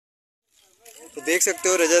तो देख सकते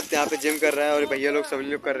हो रजत यहाँ पे जिम कर रहा है और भैया लोग सभी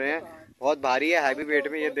लोग कर रहे हैं। बहुत भारी है, हैवी वेट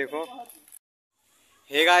में। ये देखो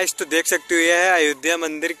हे गाइस, तो देख सकते हो ये है अयोध्या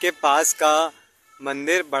मंदिर के पास का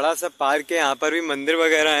मंदिर। बड़ा सा पार्क है, यहाँ पर भी मंदिर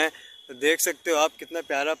वगैरह हैं। तो देख सकते हो आप कितना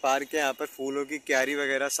प्यारा पार्क है। यहाँ पर फूलों की क्यारी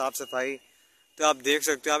वगैरह, साफ सफाई। तो आप देख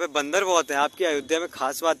सकते हो यहाँ पे बंदर बहुत है। आपकी अयोध्या में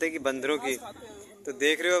खास बात है कि बंदरों की। तो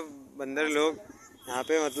देख रहे हो बंदर लोग यहाँ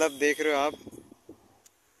पे, मतलब देख रहे हो आप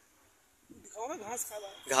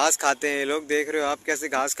घास खाते हैं ये लोग। देख रहे हो आप कैसे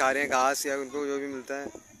घास खा रहे हैं, घास या उनको जो भी मिलता है।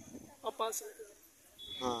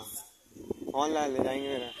 हाँ, ऑनलाइन ले जाएंगे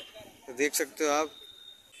मेरा। तो देख सकते हो आप,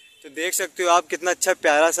 तो देख सकते हो आप कितना अच्छा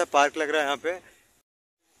प्यारा सा पार्क लग रहा है यहाँ पे।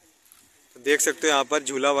 तो देख सकते हो यहाँ पर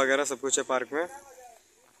झूला वगैरह सब कुछ है पार्क में।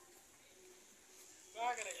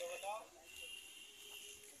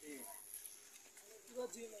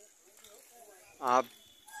 आप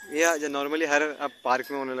ये जो नॉर्मली हर अब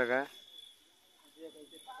पार्क में होने लगा है।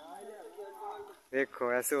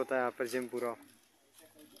 देखो ऐसे होता है यहाँ पर जिम पूरा।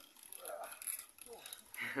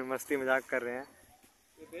 मस्ती मजाक कर रहे हैं।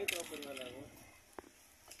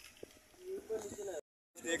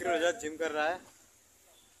 देख रहे हो रजत जिम कर रहा है,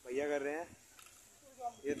 भैया कर रहे हैं।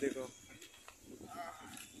 ये देखो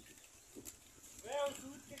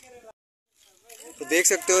तो देख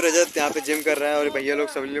सकते हो रजत यहाँ पे जिम कर रहा है और भैया लोग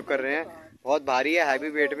सभी लोग कर रहे हैं। बहुत भारी है, हैवी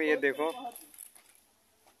वेट में। ये देखो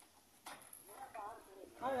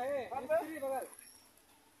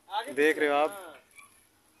देख रहे हो आप,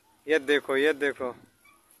 ये देखो ये देखो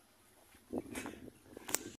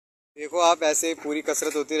देखो आप, ऐसे ही पूरी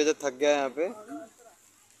कसरत होती है। रजत थक गया है यहाँ पे।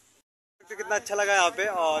 तो कितना अच्छा लगा यहाँ पे।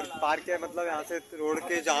 और पार्क है, मतलब यहाँ से रोड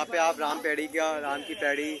के जहाँ पे आप राम की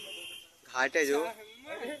पैड़ी घाट है जो,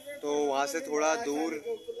 तो वहाँ से थोड़ा दूर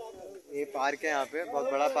ये पार्क है। यहाँ पे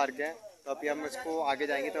बहुत बड़ा पार्क है। तो अभी हम इसको आगे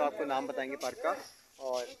जाएंगे तो आपको नाम बताएंगे पार्क का।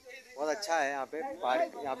 और बहुत अच्छा है यहाँ पे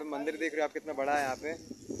पार्क। यहाँ पे मंदिर देख रहे हो आप कितना बड़ा है यहाँ पे।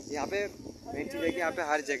 यहाँ पे मेन चीज़ है कि यहाँ पे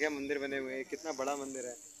हर जगह मंदिर बने हुए हैं। कितना बड़ा मंदिर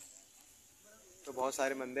है। तो बहुत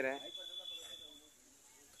सारे मंदिर हैं।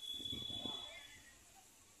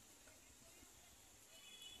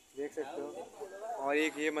 देख सकते हो। और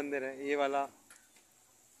एक ये मंदिर है, ये वाला।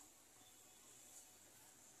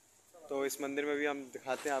 तो इस मंदिर में भी हम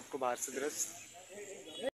दिखाते हैं आपको बाहर से दृश्य।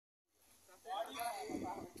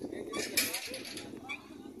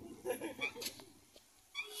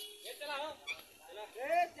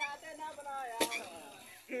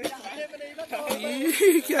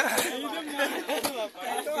 क्या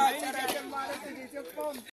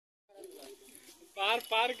पार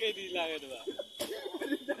पार के दी लागे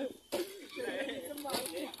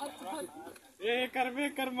ये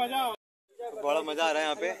कर मजा। बड़ा मजा आ रहा है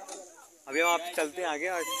यहाँ पे। अभी हम आप चलते हैं आगे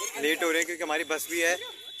और लेट हो रहे हैं क्योंकि हमारी बस भी है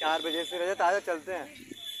 4 बजे से। रजत आजा चलते हैं।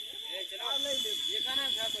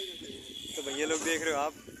 तो भैया लोग देख रहे हो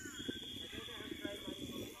आप,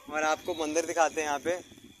 और आपको मंदिर दिखाते हैं यहाँ पे।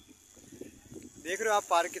 देख रहे हो आप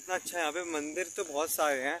पार्क कितना अच्छा है। यहाँ पे मंदिर तो बहुत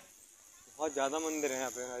सारे हैं, बहुत ज़्यादा मंदिर है यहाँ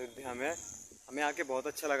पे अयोध्या में। हमें आके बहुत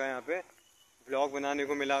अच्छा लगा यहाँ पे। ब्लॉग बनाने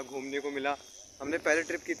को मिला, घूमने को मिला। हमने पहले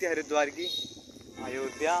ट्रिप की थी हरिद्वार की,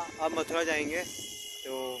 अयोध्या, अब मथुरा जाएंगे।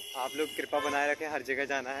 तो आप लोग कृपा बनाए रखें, हर जगह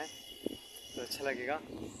जाना है तो अच्छा लगेगा।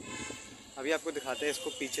 अभी आपको दिखाते हैं इसको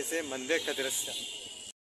पीछे से मंदिर का दृश्य।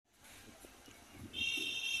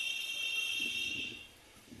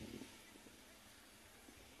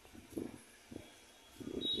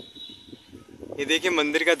 ये देखिए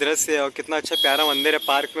मंदिर का दृश्य है और कितना अच्छा प्यारा मंदिर है।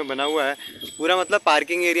 पार्क में बना हुआ है पूरा, मतलब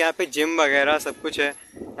पार्किंग एरिया। यहाँ पे जिम वगैरह सब कुछ है।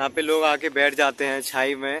 यहाँ पे लोग आके बैठ जाते हैं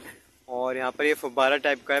छाई में। और यहाँ पर ये फुब्बारा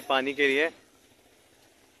टाइप का है पानी के लिए,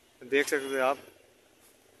 देख सकते हो आप।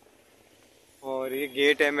 और ये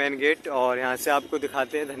गेट है, मेन गेट। और यहाँ से आपको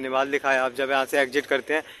दिखाते हैं, धन्यवाद लिखा है आप जब यहाँ से एग्जिट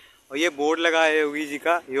करते हैं। और ये बोर्ड लगा है योगी जी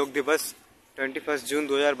का, योग दिवस 21 जून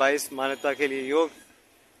 2022 मानवता के लिए योग।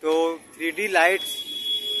 तो 3D लाइट्स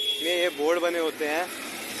में ये बोर्ड बने होते हैं।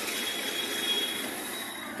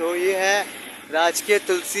 तो ये है राजकीय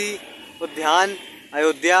तुलसी उद्यान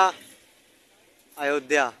अयोध्या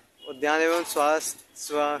उद्यान एवं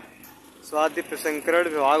स्वास्थ्य प्रसंस्करण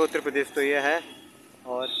विभाग उत्तर प्रदेश। तो ये है।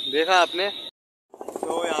 और देखा आपने।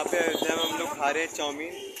 तो यहाँ पे अयोध्या में हम लोग खा रहे हैं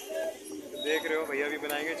चाउमीन। तो देख रहे हो भैया भी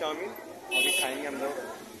बनाएंगे चाउमीन, अभी खाएंगे हम लोग।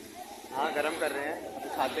 हाँ गरम कर रहे हैं, अभी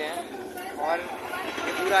खाते हैं। और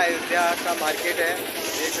ये पूरा अयोध्या का मार्केट है,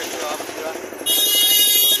 देख सकते हो आप पूरा।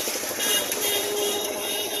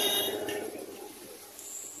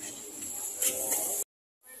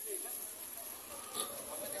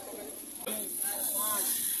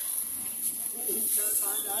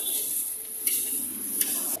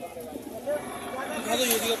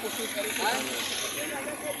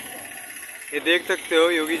 ये देख सकते हो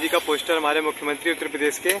योगी जी का पोस्टर, हमारे मुख्यमंत्री उत्तर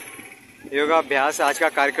प्रदेश के। योगाभ्यास आज का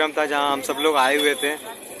कार्यक्रम था जहाँ हम सब लोग आए हुए थे।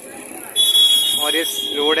 और इस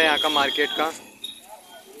रोड है यहाँ का मार्केट का।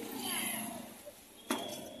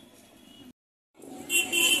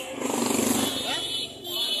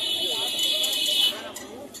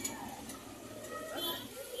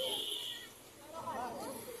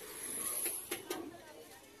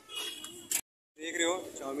 देख रहे हो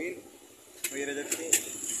चाउमीन वही रजत की।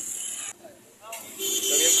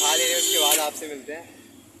 तो अभी हम खा ले रहे हैं, उसके बाद आपसे मिलते हैं।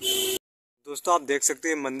 दोस्तों आप देख सकते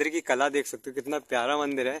हो मंदिर की कला देख सकते हो, कितना प्यारा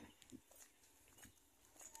मंदिर है।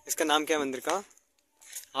 इसका नाम क्या है मंदिर का?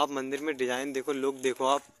 आप मंदिर में डिजाइन देखो, लुक देखो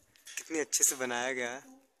आप, कितनी अच्छे से बनाया गया है।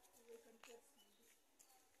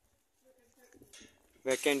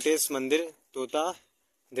 वेंकटेश मंदिर तोता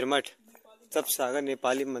दिरमठ सब सागर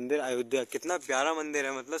नेपाली मंदिर अयोध्या। कितना प्यारा मंदिर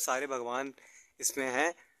है, मतलब सारे भगवान इसमें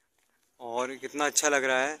हैं और कितना अच्छा लग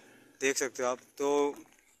रहा है, देख सकते हो आप। तो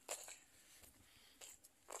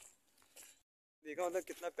देखा मतलब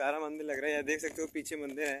कितना प्यारा मंदिर लग रहा है। देख सकते हो पीछे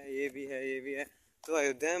मंदिर है, ये भी है, ये भी है। तो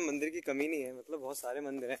अयोध्या में मंदिर की कमी नहीं है, मतलब बहुत सारे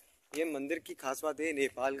मंदिर हैं। ये मंदिर की खास बात ये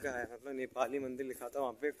नेपाल का है, मतलब नेपाली मंदिर लिखा था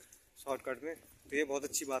वहाँ पे शॉर्टकट में, तो ये बहुत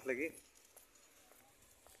अच्छी बात लगी।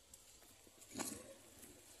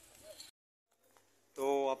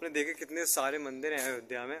 तो आपने देखे कितने सारे मंदिर हैं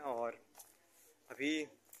अयोध्या में। और अभी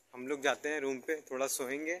हम लोग जाते हैं रूम पे, थोड़ा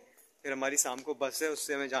सोएंगे, फिर हमारी शाम को बस है,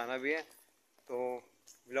 उससे हमें जाना भी है। तो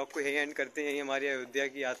ब्लॉग को यही एंड करते हैं, यही हमारी अयोध्या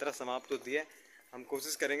की यात्रा समाप्त होती है। हम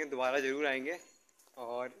कोशिश करेंगे दोबारा ज़रूर आएंगे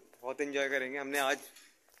और बहुत एंजॉय करेंगे। हमने आज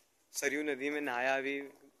सरयू नदी में नहाया, अभी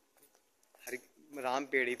हरि राम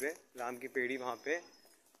पेड़ी पे, राम की पेड़ी वहाँ पे,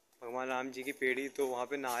 भगवान राम जी की पेड़ी, तो वहाँ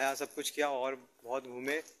पे नहाया, सब कुछ किया और बहुत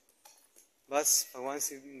घूमे। बस भगवान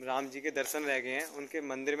श्री राम जी के दर्शन रह गए हैं, उनके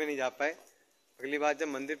मंदिर में नहीं जा पाए। अगली बार जब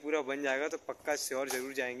मंदिर पूरा बन जाएगा तो पक्का श्योर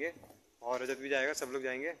जरूर जाएंगे, और रजत भी जाएगा, सब लोग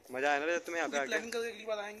जाएंगे। मजा आया ना रजत तुम्हें यहाँ पे आके? प्लानिंग करके अगली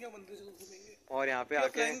बार आएंगे और मंदिर जरूर घूमेंगे। और यहाँ पे आके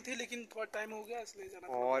प्लानिंग थी लेकिन थोड़ा टाइम हो गया इसलिए जाना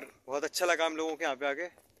पड़ा। और बहुत अच्छा लगा हम लोगों के यहाँ पे आके।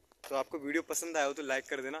 तो आपको वीडियो पसंद आया हो तो लाइक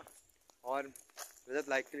कर देना, और रजत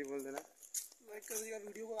लाइक के लिए बोल देना, लाइक कर दिया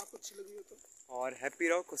वीडियो को, आपको अच्छी लगी हो तो। और हैप्पी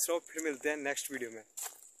रहो, खुश रहो। फिर मिलते हैं नेक्स्ट वीडियो में।